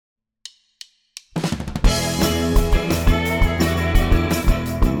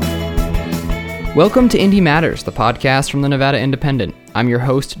Welcome to Indie Matters, the podcast from the Nevada Independent. I'm your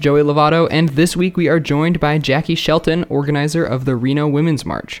host, Joey Lovato, and this week we are joined by Jackie Shelton, organizer of the Reno Women's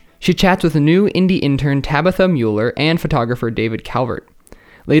March. She chats with new indie intern Tabitha Mueller and photographer David Calvert.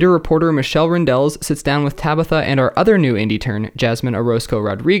 Later, reporter Michelle Rindels sits down with Tabitha and our other new indie intern, Jasmine Orozco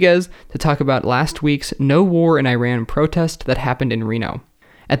Rodriguez, to talk about last week's No War in Iran protest that happened in Reno.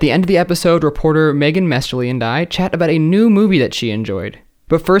 At the end of the episode, reporter Megan Mesterly and I chat about a new movie that she enjoyed.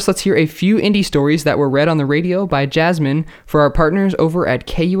 But first, let's hear a few indie stories that were read on the radio by Jasmine for our partners over at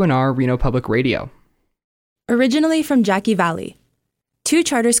KUNR Reno Public Radio. Originally from Jackie Valley. 2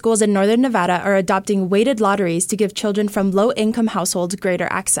 charter schools in northern Nevada are adopting weighted lotteries to give children from low-income households greater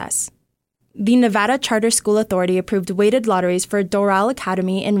access. The Nevada Charter School Authority approved weighted lotteries for Doral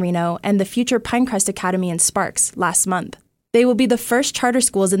Academy in Reno and the future Pinecrest Academy in Sparks last month. They will be the first charter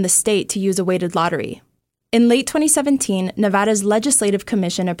schools in the state to use a weighted lottery. In late 2017, Nevada's Legislative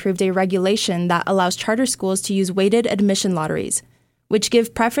Commission approved a regulation that allows charter schools to use weighted admission lotteries, which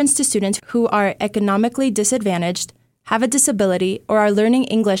give preference to students who are economically disadvantaged, have a disability, or are learning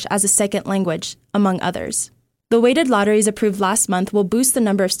English as a second language, among others. The weighted lotteries approved last month will boost the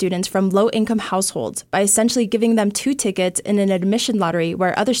number of students from low-income households by essentially giving them 2 tickets in an admission lottery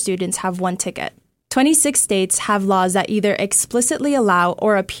where other students have 1 ticket. 26 states have laws that either explicitly allow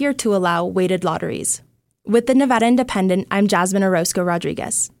or appear to allow weighted lotteries. With the Nevada Independent, I'm Jasmine Orozco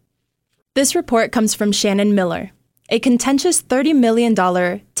Rodriguez. This report comes from Shannon Miller. A contentious $30 million,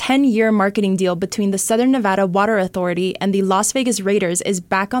 10-year marketing deal between the Southern Nevada Water Authority and the Las Vegas Raiders is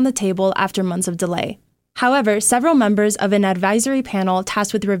back on the table after months of delay. However, several members of an advisory panel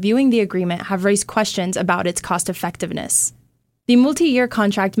tasked with reviewing the agreement have raised questions about its cost-effectiveness. The multi-year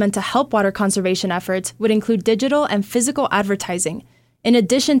contract meant to help water conservation efforts would include digital and physical advertising, in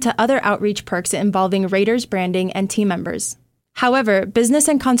addition to other outreach perks involving Raiders branding and team members. However, business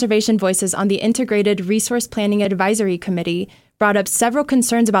and conservation voices on the Integrated Resource Planning Advisory Committee brought up several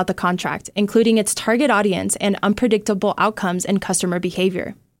concerns about the contract, including its target audience and unpredictable outcomes in customer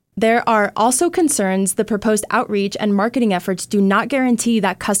behavior. There are also concerns the proposed outreach and marketing efforts do not guarantee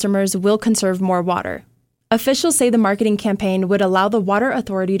that customers will conserve more water. Officials say the marketing campaign would allow the Water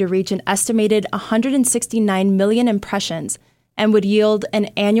Authority to reach an estimated 169 million impressions and would yield an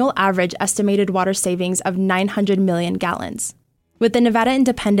annual average estimated water savings of 900 million gallons. With the Nevada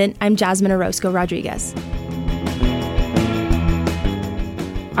Independent, I'm Jasmine Orozco Rodriguez.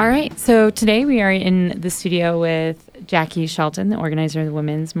 All right, so today we are in the studio with Jackie Shelton, the organizer of the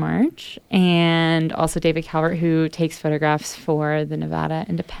Women's March, and also David Calvert, who takes photographs for the Nevada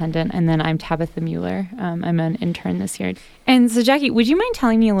Independent. And then I'm Tabitha Mueller. I'm an intern this year. And so, Jackie, would you mind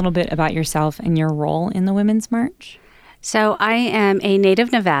telling me a little bit about yourself and your role in the Women's March? So I am a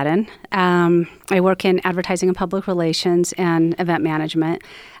native Nevadan. I work in advertising and public relations and event management.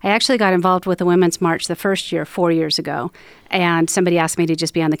 I actually got involved with the Women's March the first year, 4 years ago, and somebody asked me to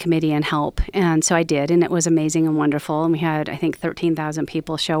just be on the committee and help. And so I did, and it was amazing and wonderful. And we had, I think, 13,000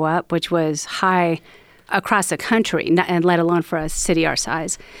 people show up, which was high across the country, and let alone for a city our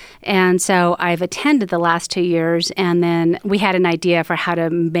size. And so I've attended the last 2 years, and then we had an idea for how to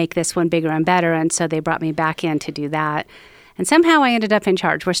make this one bigger and better, and so they brought me back in to do that. And somehow I ended up in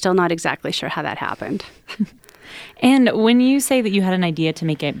charge. We're still not exactly sure how that happened. And when you say that you had an idea to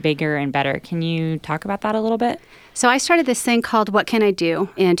make it bigger and better, can you talk about that a little bit? So I started this thing called What Can I Do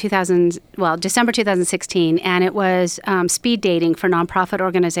in December 2016, and it was speed dating for nonprofit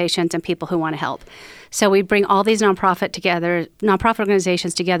organizations and people who want to help. So we bring all these nonprofit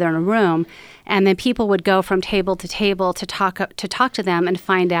organizations together in a room, and then people would go from table to table to talk to them and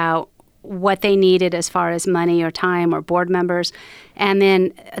find out what they needed as far as money or time or board members. And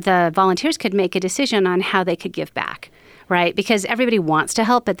then the volunteers could make a decision on how they could give back, right? Because everybody wants to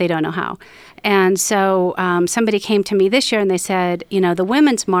help, but they don't know how. And so somebody came to me this year and they said, the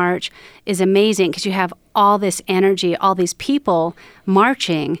Women's March is amazing because you have all this energy, all these people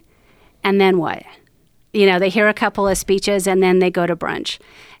marching, and then what? They hear a couple of speeches and then they go to brunch.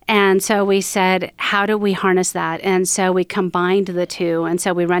 And so we said, how do we harness that? And so we combined the two. And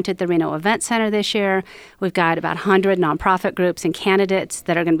so we rented the Reno Event Center this year. We've got about 100 nonprofit groups and candidates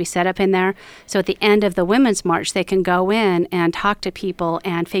that are going to be set up in there. So at the end of the Women's March, they can go in and talk to people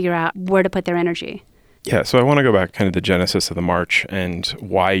and figure out where to put their energy. Yeah, so I want to go back kind of the genesis of the march and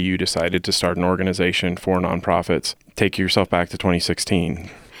why you decided to start an organization for nonprofits. Take yourself back to 2016.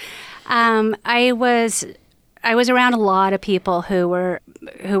 I was around a lot of people who were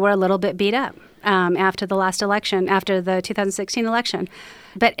a little bit beat up after the last election, after the 2016 election.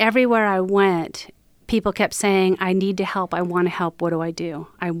 But everywhere I went, people kept saying, I need to help. I want to help. What do I do?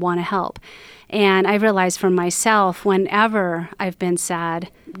 I want to help. And I realized for myself, whenever I've been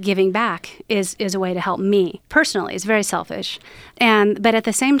sad, giving back is a way to help me personally. It's very selfish. But at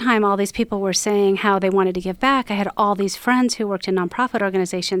the same time, all these people were saying how they wanted to give back. I had all these friends who worked in nonprofit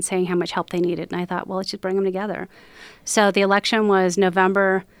organizations saying how much help they needed. And I thought, well, let's just bring them together. So the election was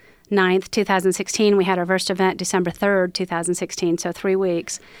November 9th, 2016. We had our first event December 3rd, 2016, so 3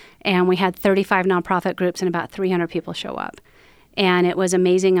 weeks. And we had 35 nonprofit groups and about 300 people show up. And it was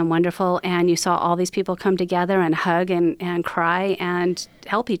amazing and wonderful. And you saw all these people come together and hug and cry and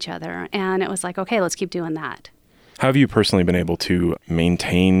help each other. And it was like, okay, let's keep doing that. How have you personally been able to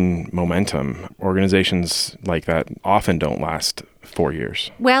maintain momentum? Organizations like that often don't last 4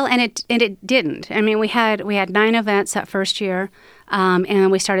 years. Well, and it didn't. I mean, we had 9 events that first year,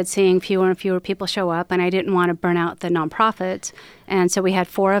 and we started seeing fewer and fewer people show up, and I didn't want to burn out the nonprofits. And so we had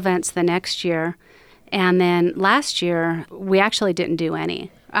 4 events the next year. And then last year, we actually didn't do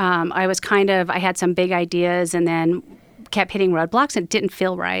any. I had some big ideas and then kept hitting roadblocks and it didn't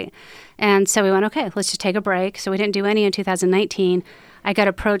feel right. And so we went, okay, let's just take a break. So we didn't do any in 2019. I got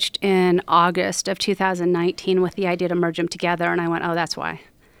approached in August of 2019 with the idea to merge them together. And I went, oh, that's why.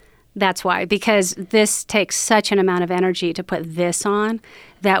 That's why, because this takes such an amount of energy to put this on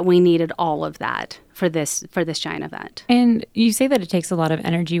that we needed all of that for this giant event. And you say that it takes a lot of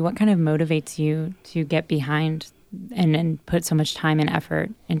energy. What kind of motivates you to get behind and put so much time and effort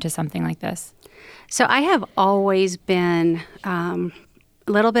into something like this? So I have always been a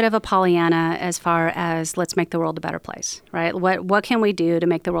little bit of a Pollyanna as far as let's make the world a better place, right? What can we do to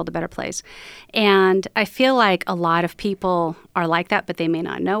make the world a better place? And I feel like a lot of people are like that, but they may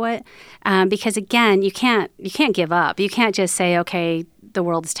not know it. Because again, you can't give up. You can't just say, okay, the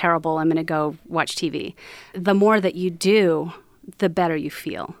world is terrible, I'm going to go watch TV. The more that you do, the better you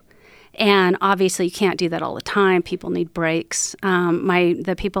feel. And obviously, you can't do that all the time. People need breaks.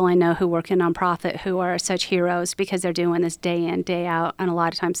 The people I know who work in nonprofit who are such heroes because they're doing this day in, day out, and a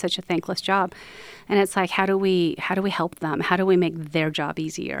lot of times such a thankless job. And it's like, how do we help them? How do we make their job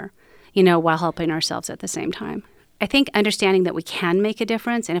easier, while helping ourselves at the same time? I think understanding that we can make a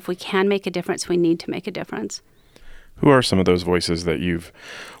difference, and if we can make a difference, we need to make a difference. Who are some of those voices that you've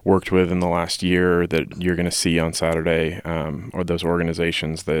worked with in the last year that you're going to see on Saturday, or those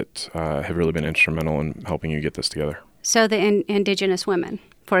organizations that have really been instrumental in helping you get this together? So the Indigenous women,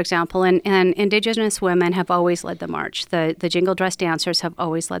 for example, and Indigenous women have always led the march. The Jingle Dress Dancers have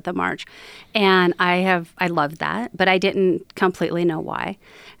always led the march. And I loved that, but I didn't completely know why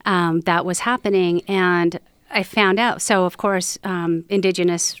that was happening. And I found out. So, of course,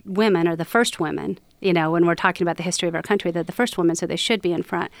 Indigenous women are the first women. When we're talking about the history of our country, they're the first women, so they should be in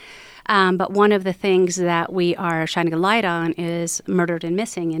front. But one of the things that we are shining a light on is murdered and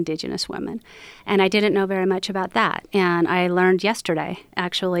missing Indigenous women. And I didn't know very much about that. And I learned yesterday,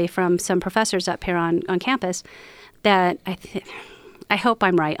 actually, from some professors up here on campus that I hope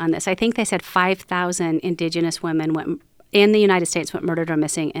I'm right on this. I think they said 5,000 Indigenous women in the United States went murdered or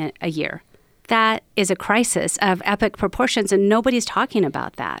missing in a year. That is a crisis of epic proportions, and nobody's talking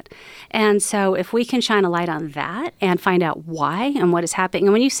about that. And so if we can shine a light on that and find out why and what is happening,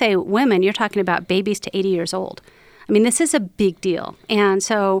 and when you say women, you're talking about babies to 80 years old. I mean, this is a big deal. And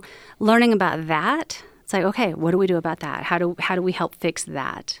so learning about that, it's like, okay, what do we do about that? How do we help fix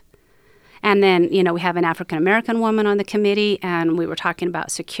that? And then, we have an African-American woman on the committee, and we were talking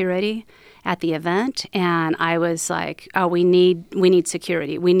about security at the event. And I was like, oh, we need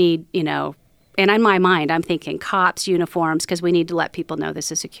security. We need, and in my mind, I'm thinking cops, uniforms, because we need to let people know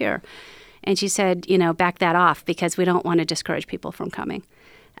this is secure. And she said, back that off because we don't want to discourage people from coming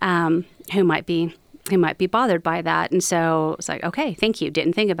who might be bothered by that. And so it's like, okay, thank you.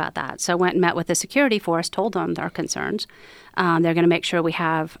 Didn't think about that. So went and met with the security force, told them our concerns. They're going to make sure we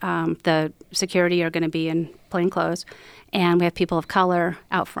have the security are going to be in plain clothes, and we have people of color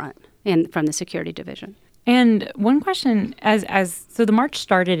out front from the security division. And one question, so the march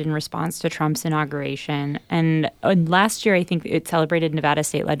started in response to Trump's inauguration, and last year I think it celebrated Nevada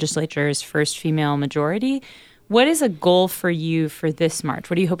State Legislature's first female majority. What is a goal for you for this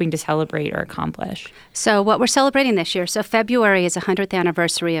march? What are you hoping to celebrate or accomplish? So what we're celebrating this year, so February is the 100th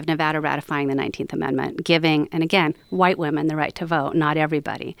anniversary of Nevada ratifying the 19th Amendment, giving, and again, white women the right to vote, not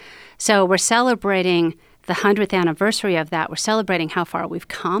everybody. So we're celebrating the 100th anniversary of that. We're celebrating how far we've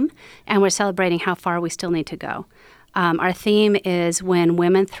come, and we're celebrating how far we still need to go. Our theme is when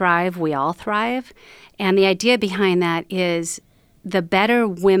women thrive, we all thrive. And the idea behind that is the better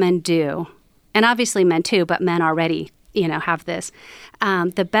women do, and obviously men too, but men already have this.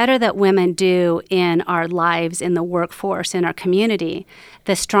 The better that women do in our lives, in the workforce, in our community,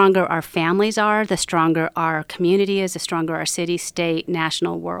 the stronger our families are, the stronger our community is, the stronger our city, state,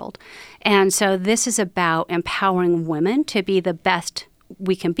 national, world. And so this is about empowering women to be the best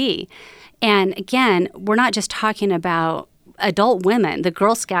we can be. And again, we're not just talking about adult women. The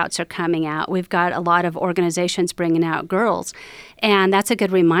Girl Scouts are coming out. We've got a lot of organizations bringing out girls. And that's a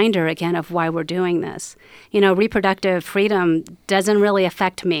good reminder, again, of why we're doing this. Reproductive freedom doesn't really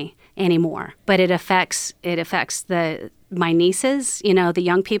affect me anymore, but it affects my nieces, the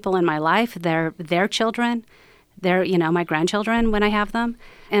young people in my life, their children, my grandchildren when I have them.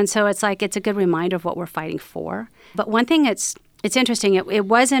 And so it's a good reminder of what we're fighting for. But one thing it's interesting. It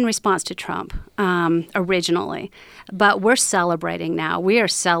was in response to Trump originally, but we're celebrating now. We are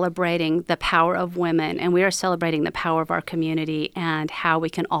celebrating the power of women, and we are celebrating the power of our community and how we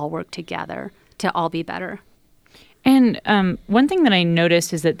can all work together to all be better. And one thing that I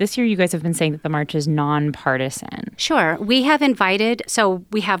noticed is that this year you guys have been saying that the march is nonpartisan. Sure. We have invited, so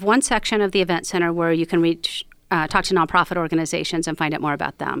we have one section of the event center where you can talk to nonprofit organizations and find out more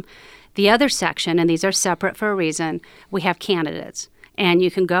about them. The other section, and these are separate for a reason, we have candidates. And you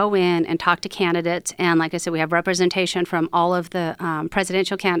can go in and talk to candidates. And like I said, we have representation from all of the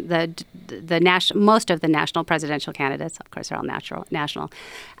presidential most of the national presidential candidates. Of course, they're all national.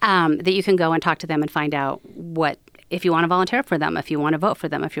 That you can go and talk to them and find out if you want to volunteer for them, if you want to vote for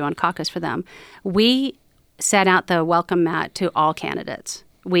them, if you want to caucus for them. We set out the welcome mat to all candidates.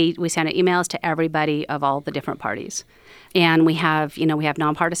 We send out emails to everybody of all the different parties. And we have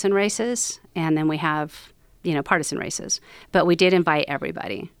nonpartisan races, and then we have, partisan races. But we did invite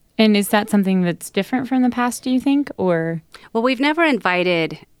everybody. And is that something that's different from the past, do you think, or? Well, we've never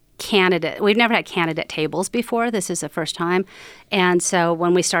invited we've never had candidate tables before. This is the first time. And so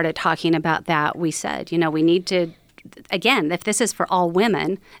when we started talking about that, we said, we need to, again, if this is for all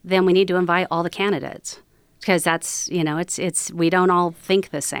women, then we need to invite all the candidates. Because that's, we don't all think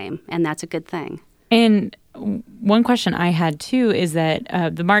the same, and that's a good thing. And one question I had, too, is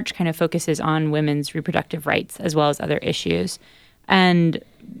that the march kind of focuses on women's reproductive rights as well as other issues. And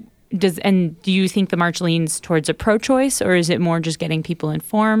do you think the march leans towards a pro-choice, or is it more just getting people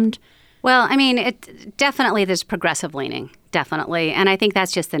informed? Well, it definitely there's progressive leaning, definitely. And I think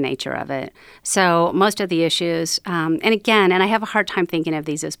that's just the nature of it. So most of the issues, and I have a hard time thinking of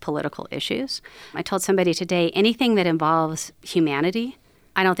these as political issues. I told somebody today, anything that involves humanity,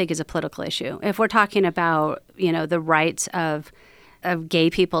 I don't think is a political issue. If we're talking about, the rights of gay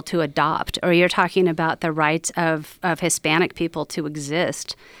people to adopt, or you're talking about the rights of Hispanic people to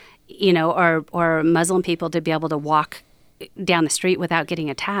exist, or Muslim people to be able to walk down the street without getting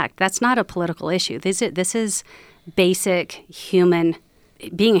attacked, that's not a political issue. This is basic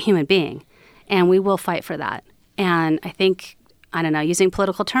being a human being, and we will fight for that. And I think, using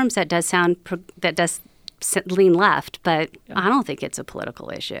political terms, that does lean left, but I don't think it's a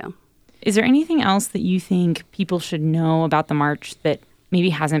political issue. Is there anything else that you think people should know about the march that maybe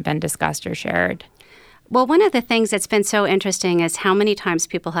hasn't been discussed or shared? Well, one of the things that's been so interesting is how many times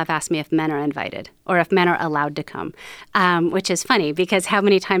people have asked me if men are invited or if men are allowed to come, which is funny because how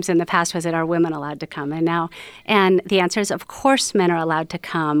many times in the past was it, are women allowed to come? And the answer is, of course, men are allowed to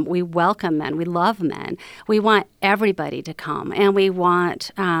come. We welcome men. We love men. We want everybody to come. And we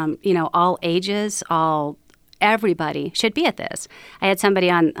want, all ages, everybody should be at this. I had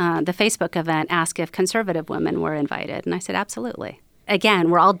somebody on the Facebook event ask if conservative women were invited, and I said, absolutely. Again,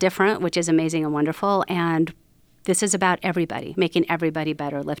 we're all different, which is amazing and wonderful, and this is about everybody, making everybody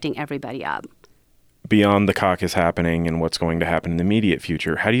better, lifting everybody up. Beyond the caucus happening and what's going to happen in the immediate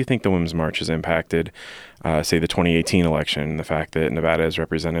future, how do you think the Women's March has impacted, say, the 2018 election, the fact that Nevada is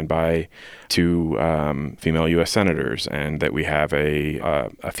represented by 2 female U.S. senators and that we have a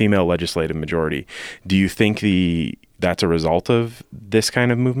female legislative majority? Do you think that's a result of this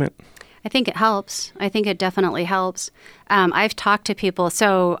kind of movement? I think it helps. I think it definitely helps. I've talked to people.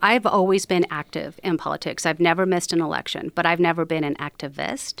 So I've always been active in politics. I've never missed an election, but I've never been an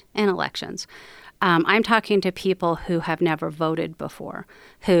activist in elections. I'm talking to people who have never voted before,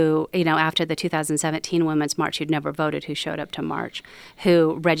 who, after the 2017 Women's March, who'd never voted, who showed up to march,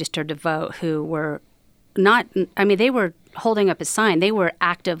 who registered to vote, who were they were holding up a sign. They were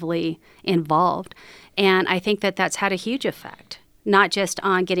actively involved. And I think that that's had a huge effect. Not just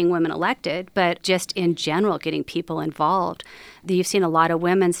on getting women elected, but just in general, getting people involved. You've seen a lot of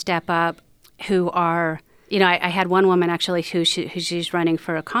women step up who are, I had one woman actually who she's running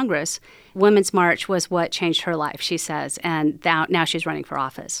for Congress. Women's March was what changed her life, she says, and now she's running for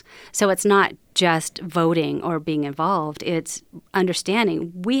office. So it's not just voting or being involved, it's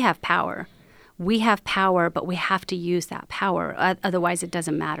understanding we have power. we have power, but we have to use that power. Otherwise, it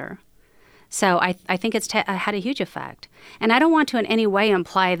doesn't matter. So I think it's had a huge effect. And I don't want to in any way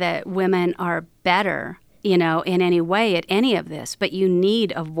imply that women are better, in any way at any of this, but you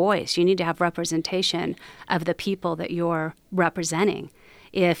need a voice. You need to have representation of the people that you're representing.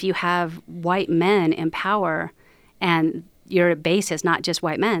 If you have white men in power and your base is not just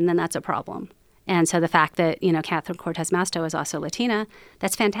white men, then that's a problem. And so the fact that, Catherine Cortez Masto is also Latina,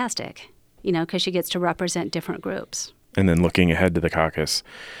 that's fantastic, because she gets to represent different groups. And then looking ahead to the caucus,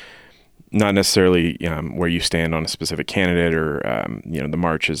 not necessarily where you stand on a specific candidate or, the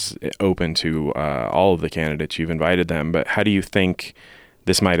march is open to all of the candidates. You've invited them. But how do you think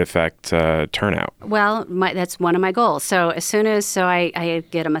this might affect turnout? Well, that's one of my goals. So as soon as I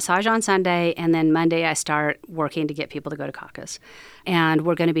get a massage on Sunday, and then Monday I start working to get people to go to caucus. And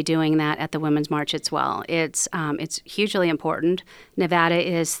we're going to be doing that at the Women's March as well. It's hugely important. Nevada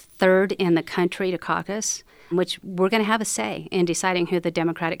is third in the country to caucus, which we're going to have a say in deciding who the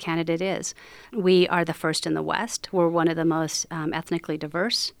Democratic candidate is. We are the first in the West. We're one of the most ethnically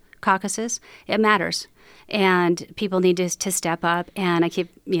diverse caucuses. It matters. And people need to step up. And I keep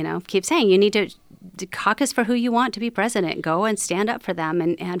saying you need to caucus for who you want to be president. Go and stand up for them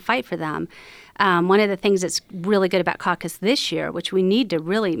and fight for them. One of the things that's really good about caucus this year, which we need to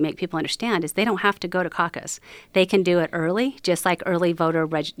really make people understand, is they don't have to go to caucus. They can do it early, just like early voter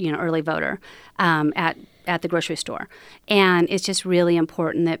at the grocery store. And it's just really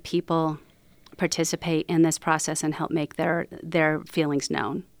important that people participate in this process and help make their feelings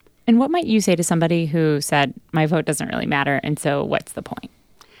known. And what might you say to somebody who said, my vote doesn't really matter, and so what's the point?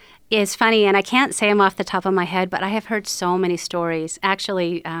 It's funny, and I can't say them off the top of my head, but I have heard so many stories.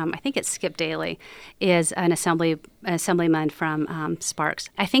 Actually, I think it's Skip Daly is an assemblyman from Sparks.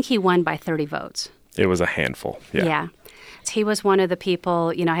 I think he won by 30 votes. It was a handful. Yeah. He was one of the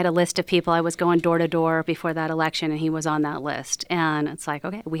people, I had a list of people. I was going door to door before that election, and he was on that list. And it's like,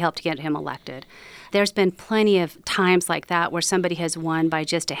 okay, we helped get him elected. There's been plenty of times like that where somebody has won by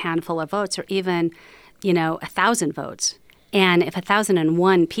just a handful of votes or even, 1,000 votes. And if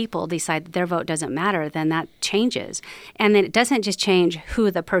 1,001 people decide that their vote doesn't matter, then that changes. And then it doesn't just change who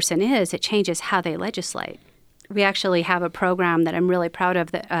the person is, it changes how they legislate. We actually have a program that I'm really proud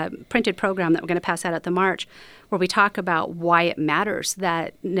of, the printed program that we're going to pass out at the March, where we talk about why it matters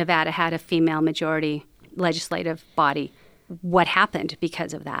that Nevada had a female majority legislative body. What happened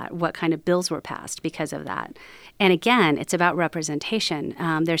because of that? What kind of bills were passed because of that? And again, it's about representation.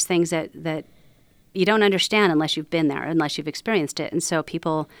 There's things that you don't understand unless you've been there, unless you've experienced it. And so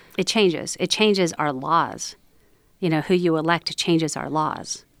it changes. It changes our laws. Who you elect changes our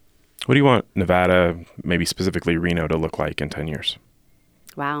laws. What do you want Nevada, maybe specifically Reno, to look like in 10 years?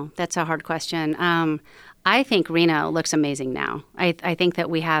 Wow, that's a hard question. I think Reno looks amazing now. I think that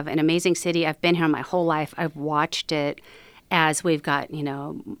we have an amazing city. I've been here my whole life. I've watched it as we've got,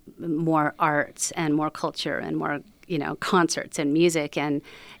 more arts and more culture and more, concerts and music and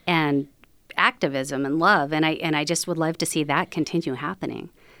activism and love. And I just would love to see that continue happening.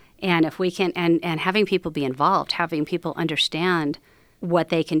 And if we can, and having people be involved, having people understand what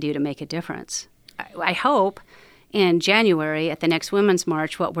they can do to make a difference. I hope in January at the next Women's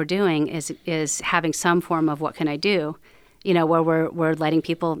March, what we're doing is having some form of what can I do, where we're letting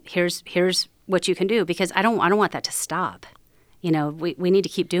people, here's what you can do, because I don't want that to stop. We need to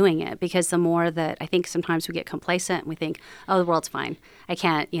keep doing it, because the more that I think sometimes we get complacent and we think, oh, the world's fine. I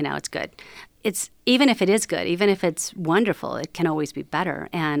can't, it's good. It's even if it is good, even if it's wonderful, it can always be better.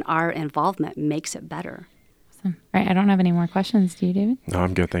 And our involvement makes it better. Awesome. All right. I don't have any more questions. Do you, David? No,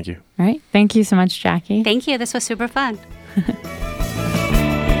 I'm good. Thank you. All right. Thank you so much, Jackie. Thank you. This was super fun.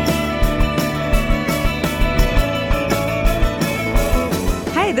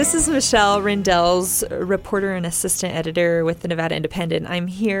 Hi, this is Michelle Rindels, reporter and assistant editor with the Nevada Independent. I'm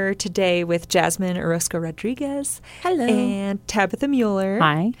here today with Jasmine Orozco-Rodriguez. Hello. And Tabitha Mueller.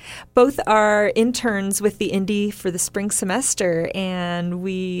 Hi. Both are interns with the Indy for the spring semester, and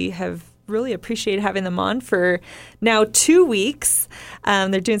we have really appreciated having them on for now 2 weeks.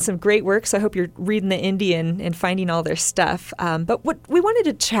 They're doing some great work, so I hope you're reading the Indy and finding all their stuff. But what we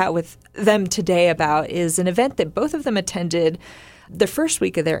wanted to chat with them today about is an event that both of them attended the first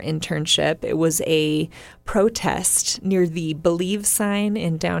week of their internship. It was a protest near the Believe sign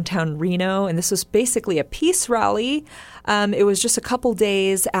in downtown Reno, and this was basically a peace rally. It was just a couple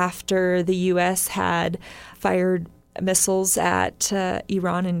days after the U.S. had fired missiles at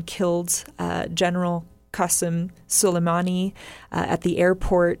Iran and killed General Qasem Soleimani at the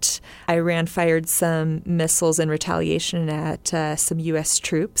airport. Iran fired some missiles in retaliation at some U.S.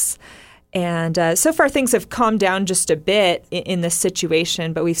 troops. And so far, things have calmed down just a bit in this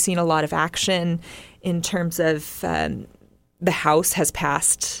situation, but we've seen a lot of action in terms of the House has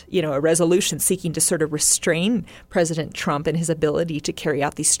passed, a resolution seeking to sort of restrain President Trump and his ability to carry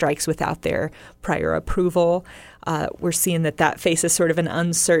out these strikes without their prior approval. We're seeing that faces sort of an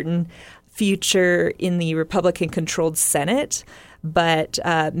uncertain future in the Republican-controlled Senate. But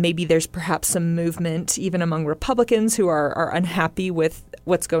maybe there's perhaps some movement even among Republicans who are unhappy with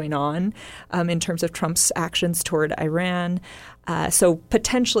what's going on in terms of Trump's actions toward Iran. So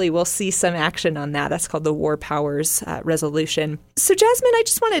potentially we'll see some action on that. That's called the War Powers Resolution. So Jasmine, I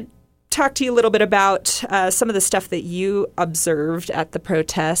just want to talk to you a little bit about some of the stuff that you observed at the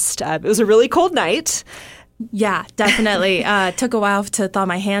protest. It was a really cold night. Yeah, definitely. Took a while to thaw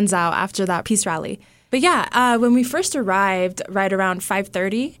my hands out after that peace rally. But yeah, when we first arrived right around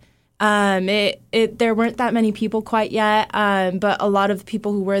 5:30, there weren't that many people quite yet, but a lot of the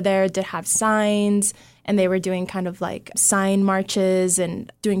people who were there did have signs, and they were doing kind of like sign marches and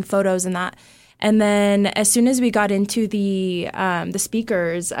doing photos and that. And then as soon as we got into the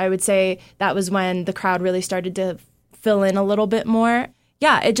speakers, I would say that was when the crowd really started to fill in a little bit more.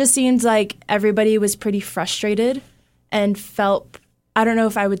 Yeah, it just seems like everybody was pretty frustrated and felt, I don't know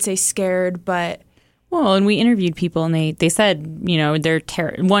if I would say scared, but... Well, and we interviewed people, and they said, they're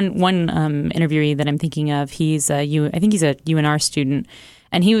one interviewee that I'm thinking of. I think he's a UNR student,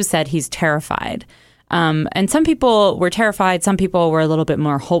 and he said he's terrified. And some people were terrified. Some people were a little bit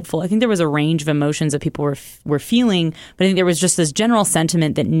more hopeful. I think there was a range of emotions that people were feeling, but I think there was just this general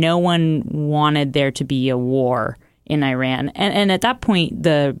sentiment that no one wanted there to be a war in Iran. And at that point,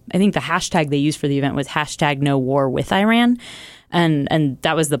 I think the hashtag they used for the event was #NoWarWithIran. And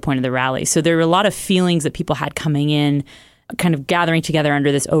that was the point of the rally. So there were a lot of feelings that people had coming in, kind of gathering together under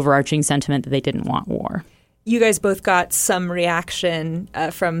this overarching sentiment that they didn't want war. You guys both got some reaction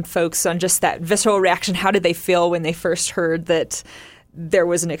from folks on just that visceral reaction. How did they feel when they first heard that there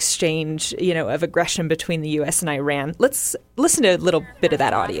was an exchange, of aggression between the U.S. and Iran? Let's listen to a little bit of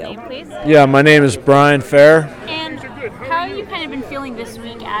that audio. Yeah, my name is Brian Fair. And how have you kind of been feeling this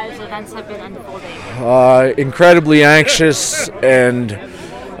week as events have been unfolding? Incredibly anxious and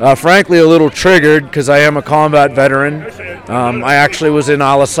frankly a little triggered because I am a combat veteran. I actually was in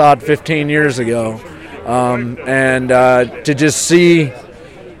Al-Assad 15 years ago. And to just see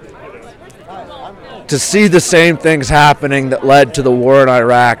the same things happening that led to the war in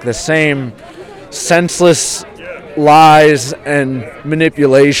Iraq, the same senseless lies and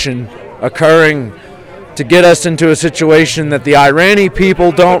manipulation occurring to get us into a situation that the Irani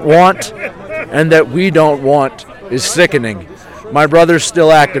people don't want and that we don't want is sickening. My brother's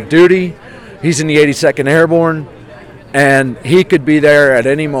still active duty. He's in the 82nd Airborne, and he could be there at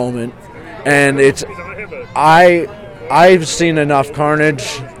any moment. And I've seen enough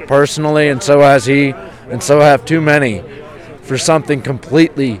carnage personally, and so has he, and so have too many, for something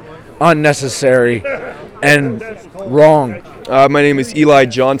completely unnecessary and wrong. My name is Eli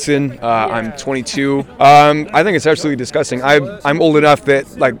Johnson. I'm 22. I think it's absolutely disgusting. I'm old enough that,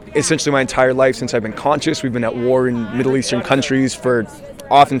 essentially my entire life since I've been conscious, we've been at war in Middle Eastern countries for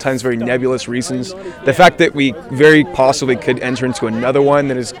oftentimes very nebulous reasons. The fact that we very possibly could enter into another one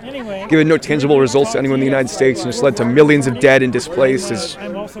that has given no tangible results to anyone in the United States and has led to millions of dead and displaced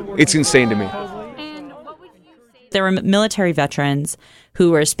it's insane to me. There were military veterans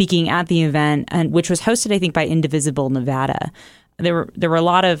who were speaking at the event, and which was hosted, I think, by Indivisible Nevada. There were a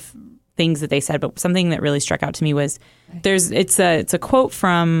lot of things that they said, but something that really struck out to me was it's a quote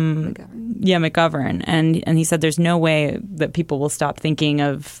from McGovern, and he said there's no way that people will stop thinking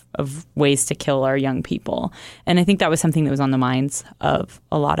of ways to kill our young people. And I think that was something that was on the minds of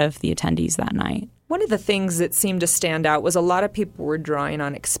a lot of the attendees that night. One of the things that seemed to stand out was a lot of people were drawing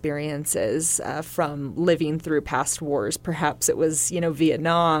on experiences from living through past wars. Perhaps it was,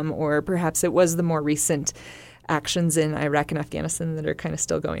 Vietnam, or perhaps it was the more recent actions in Iraq and Afghanistan that are kind of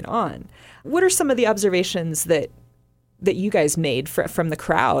still going on. What are some of the observations that you guys made from the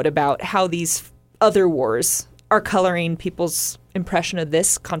crowd about how these other wars are coloring people's impression of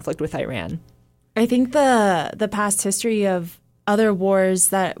this conflict with Iran? I think the past history of other wars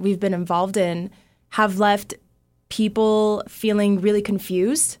that we've been involved in have left people feeling really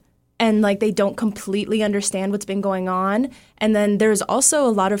confused and like they don't completely understand what's been going on. And then there's also a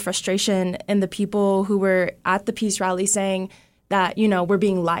lot of frustration in the people who were at the peace rally saying that, we're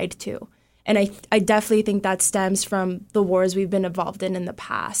being lied to. And I definitely think that stems from the wars we've been involved in the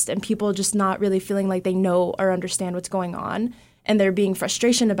past, and people just not really feeling like they know or understand what's going on. And there being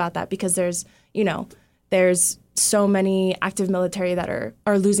frustration about that because there's so many active military that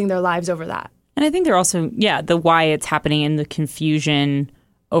are losing their lives over that. And I think they're also, the why it's happening and the confusion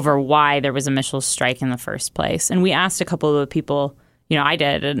over why there was a missile strike in the first place. And we asked a couple of people, I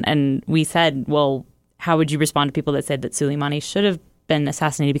did, and we said, well, how would you respond to people that said that Soleimani should have been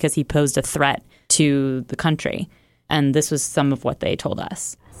assassinated because he posed a threat to the country? And this was some of what they told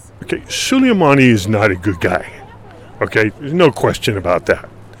us. Okay, Soleimani is not a good guy. Okay, there's no question about that.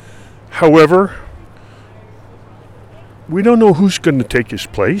 However, we don't know who's going to take his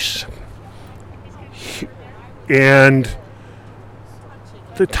place. And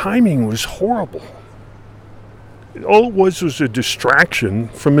the timing was horrible. All it was a distraction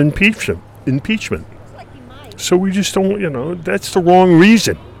from impeachment. So we just don't, that's the wrong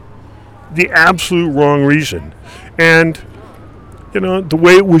reason. The absolute wrong reason. And, the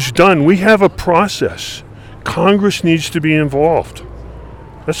way it was done, we have a process. Congress needs to be involved.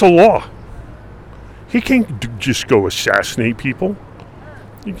 That's a law. He can't just go assassinate people.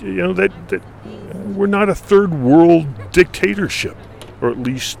 That we're not a third world dictatorship, or at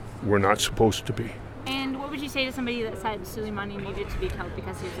least we're not supposed to be. And what would you say to somebody that said Soleimani needed to be killed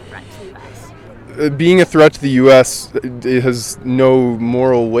because he was a threat to the U.S.? Being a threat to the U.S. it has no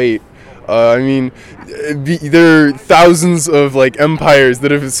moral weight. There are thousands of empires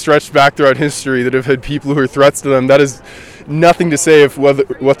that have stretched back throughout history that have had people who are threats to them. That is nothing to say if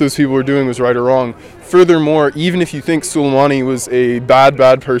what those people were doing was right or wrong. Furthermore, even if you think Soleimani was a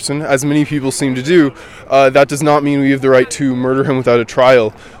bad person, as many people seem to do, that does not mean we have the right to murder him without a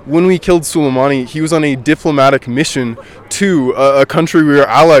trial. When we killed Soleimani, he was on a diplomatic mission to a country we were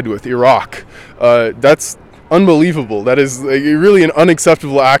allied with, Iraq. That's unbelievable. That is really an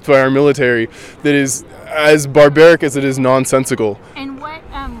unacceptable act by our military that is as barbaric as it is nonsensical. And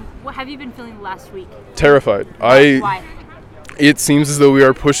what have you been feeling last week? Terrified. Why? It seems as though we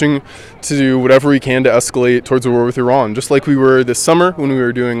are pushing to do whatever we can to escalate towards a war with Iran, just like we were this summer when we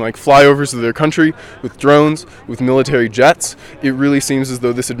were doing flyovers of their country with drones, with military jets. It really seems as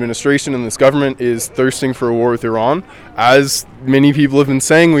though this administration and this government is thirsting for a war with Iran, as many people have been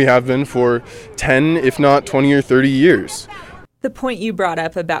saying we have been for 10, if not 20 or 30 years. The point you brought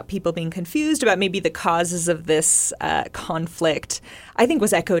up about people being confused about maybe the causes of this conflict, I think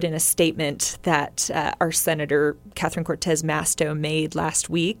was echoed in a statement that our Senator Catherine Cortez Masto made last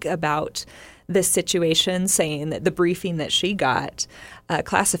week about this situation, saying that the briefing that she got,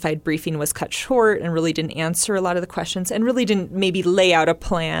 classified briefing, was cut short and really didn't answer a lot of the questions and really didn't maybe lay out a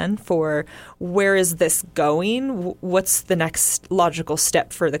plan for where is this going, what's the next logical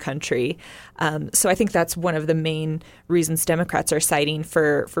step for the country. So I think that's one of the main reasons Democrats are citing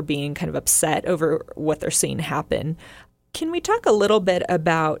for being kind of upset over what they're seeing happen. Can we talk a little bit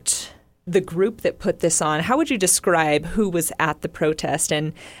about the group that put this on? How would you describe who was at the protest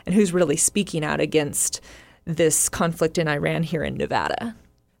and who's really speaking out against this conflict in Iran here in Nevada?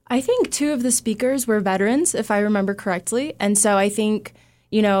 I think two of the speakers were veterans, if I remember correctly. And so I think,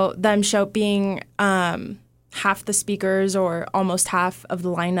 them being half the speakers or almost half of the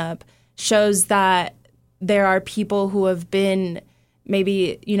lineup shows that there are people who have been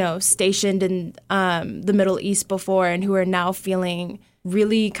maybe, stationed in the Middle East before and who are now feeling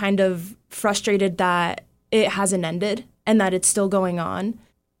really kind of frustrated that it hasn't ended and that it's still going on.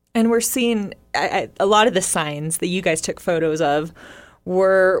 And we're seeing a lot of the signs that you guys took photos of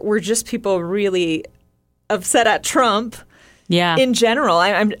were just people really upset at Trump. Yeah. In general,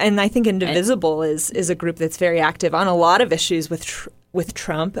 and I think Indivisible is a group that's very active on a lot of issues with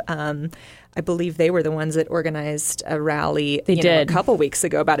Trump. I believe they were the ones that organized a rally a couple weeks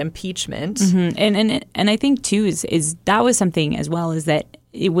ago about impeachment. Mm-hmm. And I think too is that was something as well, is that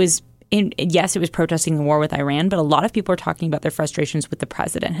it was yes, it was protesting the war with Iran, but a lot of people are talking about their frustrations with the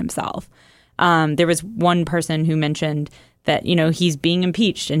president himself. There was one person who mentioned that, he's being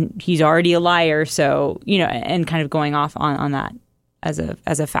impeached and he's already a liar. So, and kind of going off on that as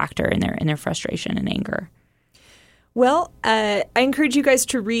a factor in their frustration and anger. Well, I encourage you guys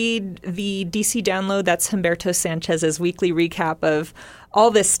to read the DC Download. That's Humberto Sanchez's weekly recap of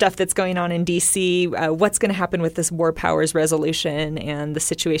all this stuff that's going on in D.C., what's going to happen with this War Powers resolution and the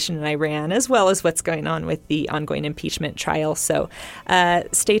situation in Iran, as well as what's going on with the ongoing impeachment trial. So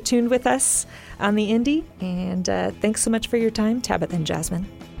stay tuned with us on the Indy. And thanks so much for your time, Tabitha and Jasmine.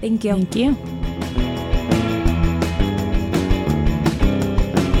 Thank you. Thank you.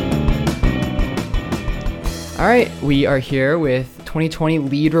 All right, we are here with 2020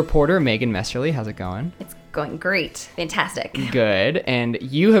 lead reporter Megan Messerly. How's it going? It's going great. Fantastic. Good. And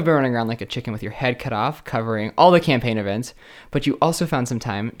you have been running around like a chicken with your head cut off, covering all the campaign events, but you also found some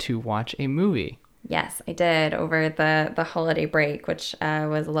time to watch a movie. Yes, I did over the holiday break, which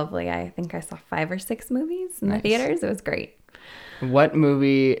was lovely. I think I saw 5 or 6 movies in the theaters. It was great. What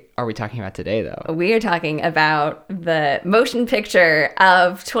movie are we talking about today, though? We are talking about the motion picture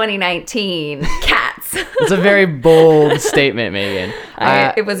of 2019, Cats. It's a very bold statement, Megan.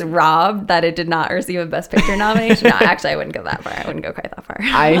 It was robbed that it did not receive a Best Picture nomination. No, actually, I wouldn't go that far. I wouldn't go quite that far.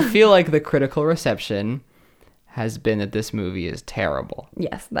 I feel like the critical reception has been that this movie is terrible.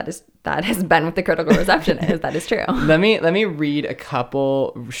 Yes, that has been what the critical reception is. That is true. Let me read a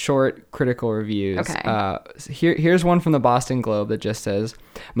couple short critical reviews. Okay. Here's one from the Boston Globe that just says,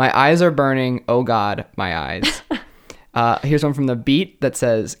 "My eyes are burning. Oh God, my eyes." Here's one from The Beat that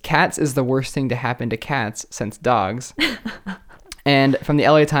says, "Cats is the worst thing to happen to cats since dogs." And from the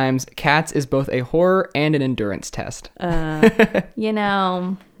LA Times, Cats is both a horror and an endurance test.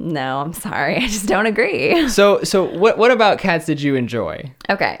 No, I'm sorry. I just don't agree. So what about Cats did you enjoy?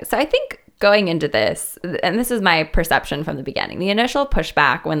 Okay, so I think going into this, and this is my perception from the beginning, the initial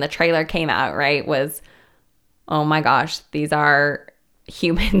pushback when the trailer came out, right, was, oh my gosh, these are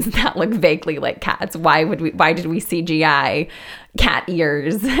humans that look vaguely like cats. Why did we CGI cat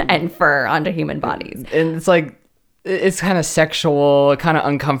ears and fur onto human bodies? And it's like, it's kind of sexual, kind of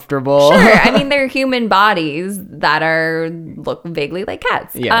uncomfortable. Sure. I mean, they're human bodies that look vaguely like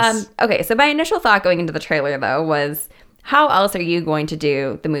cats. Yes. Okay, so my initial thought going into the trailer, though, was how else are you going to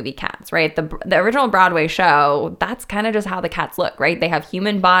do the movie Cats, right? The original Broadway show, that's kind of just how the cats look, right? They have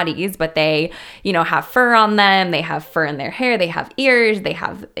human bodies, but they, have fur on them. They have fur in their hair. They have ears. They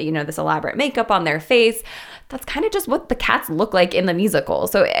have, this elaborate makeup on their face. That's kind of just what the cats look like in the musical.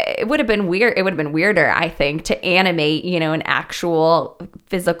 So it would have been weird. It would have been weirder, I think, to animate, an actual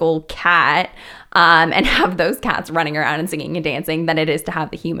physical cat and have those cats running around and singing and dancing than it is to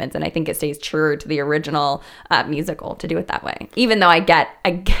have the humans. And I think it stays true to the original musical to do it that way, even though I get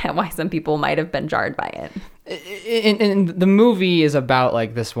why some people might have been jarred by it. And the movie is about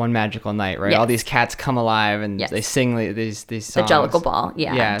like this one magical night, right? Yes. All these cats come alive and Yes. they sing these songs. The Jellicle Ball,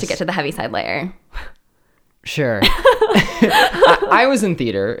 Yes. to get to the Heaviside Layer. Sure. I was in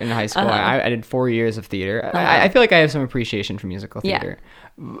theater in high school. I did 4 years of theater. I feel like I have some appreciation for musical theater.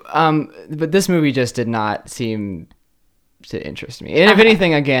 But this movie just did not seem to interest me. And if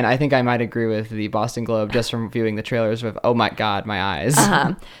anything, again, I think I might agree with the Boston Globe just from viewing the trailers with, oh my God, my eyes.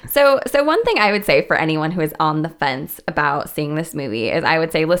 So one thing I would say for anyone who is on the fence about seeing this movie is I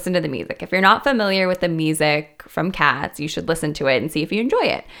would say listen to the music. If you're not familiar with the music from Cats, you should listen to it and see if you enjoy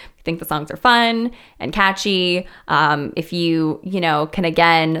it. If you think the songs are fun and catchy, if you can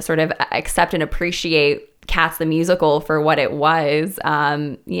again sort of accept and appreciate Cats the musical for what it was,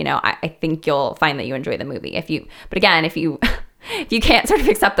 I think you'll find that you enjoy the movie. If you if you can't sort of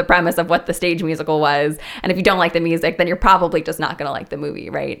accept the premise of what the stage musical was, and if you don't like the music, then you're probably just not going to like the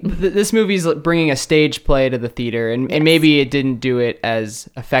movie, right? This movie's bringing a stage play to the theater, and maybe it didn't do it as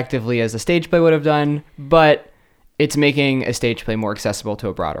effectively as a stage play would have done, but it's making a stage play more accessible to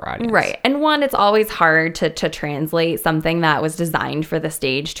a broader audience. Right. And one, it's always hard to translate something that was designed for the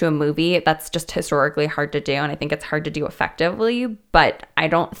stage to a movie. That's just historically hard to do. And I think it's hard to do effectively, but I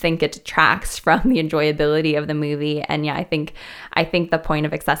don't think it detracts from the enjoyability of the movie. And yeah, I think the point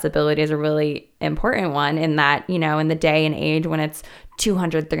of accessibility is a really important one in that, in the day and age when it's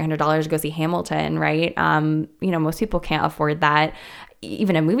 $200, $300 to go see Hamilton, right? Most people can't afford that.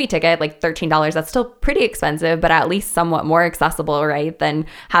 Even a movie ticket, like $13, that's still pretty expensive, but at least somewhat more accessible, right? Than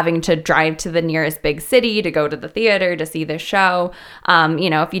having to drive to the nearest big city to go to the theater to see the show.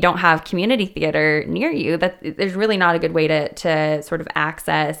 If you don't have community theater near you, there's really not a good way to sort of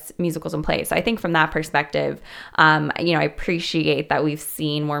access musicals and plays. So I think from that perspective, I appreciate that we've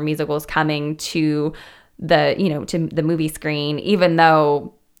seen more musicals coming to the movie screen, even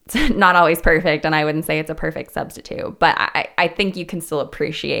though it's not always perfect, and I wouldn't say it's a perfect substitute, but I think you can still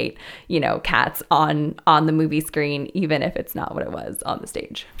appreciate, Cats on the movie screen, even if it's not what it was on the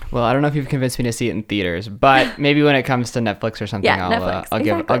stage. Well, I don't know if you've convinced me to see it in theaters, but maybe when it comes to Netflix or something, I'll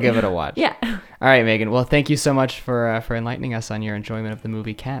give it a watch. Yeah. All right, Megan. Well, thank you so much for enlightening us on your enjoyment of the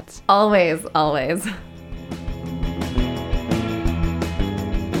movie Cats. Always.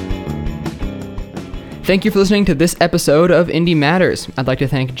 Thank you for listening to this episode of Indie Matters. I'd like to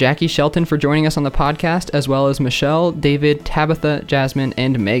thank Jackie Shelton for joining us on the podcast, as well as Michelle, David, Tabitha, Jasmine,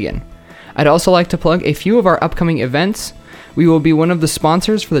 and Megan. I'd also like to plug a few of our upcoming events. We will be one of the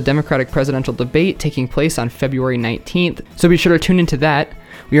sponsors for the Democratic presidential debate taking place on February 19th, so be sure to tune into that.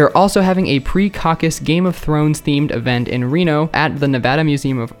 We are also having a pre-caucus Game of Thrones themed event in Reno at the Nevada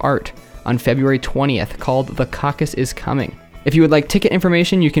Museum of Art on February 20th called The Caucus is Coming. If you would like ticket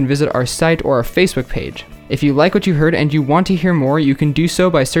information, you can visit our site or our Facebook page. If you like what you heard and you want to hear more, you can do so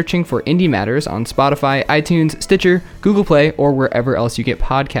by searching for Indie Matters on Spotify, iTunes, Stitcher, Google Play, or wherever else you get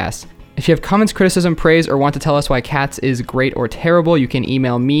podcasts. If you have comments, criticism, praise, or want to tell us why Cats is great or terrible, you can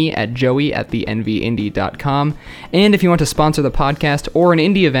email me at joey@thenvindy.com. And if you want to sponsor the podcast or an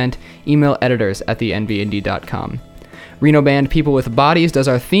indie event, email editors@thenvindy.com. Reno band People with Bodies does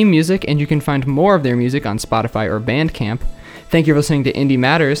our theme music, and you can find more of their music on Spotify or Bandcamp. Thank you for listening to Indie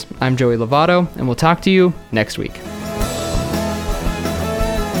Matters. I'm Joey Lovato, and we'll talk to you next week.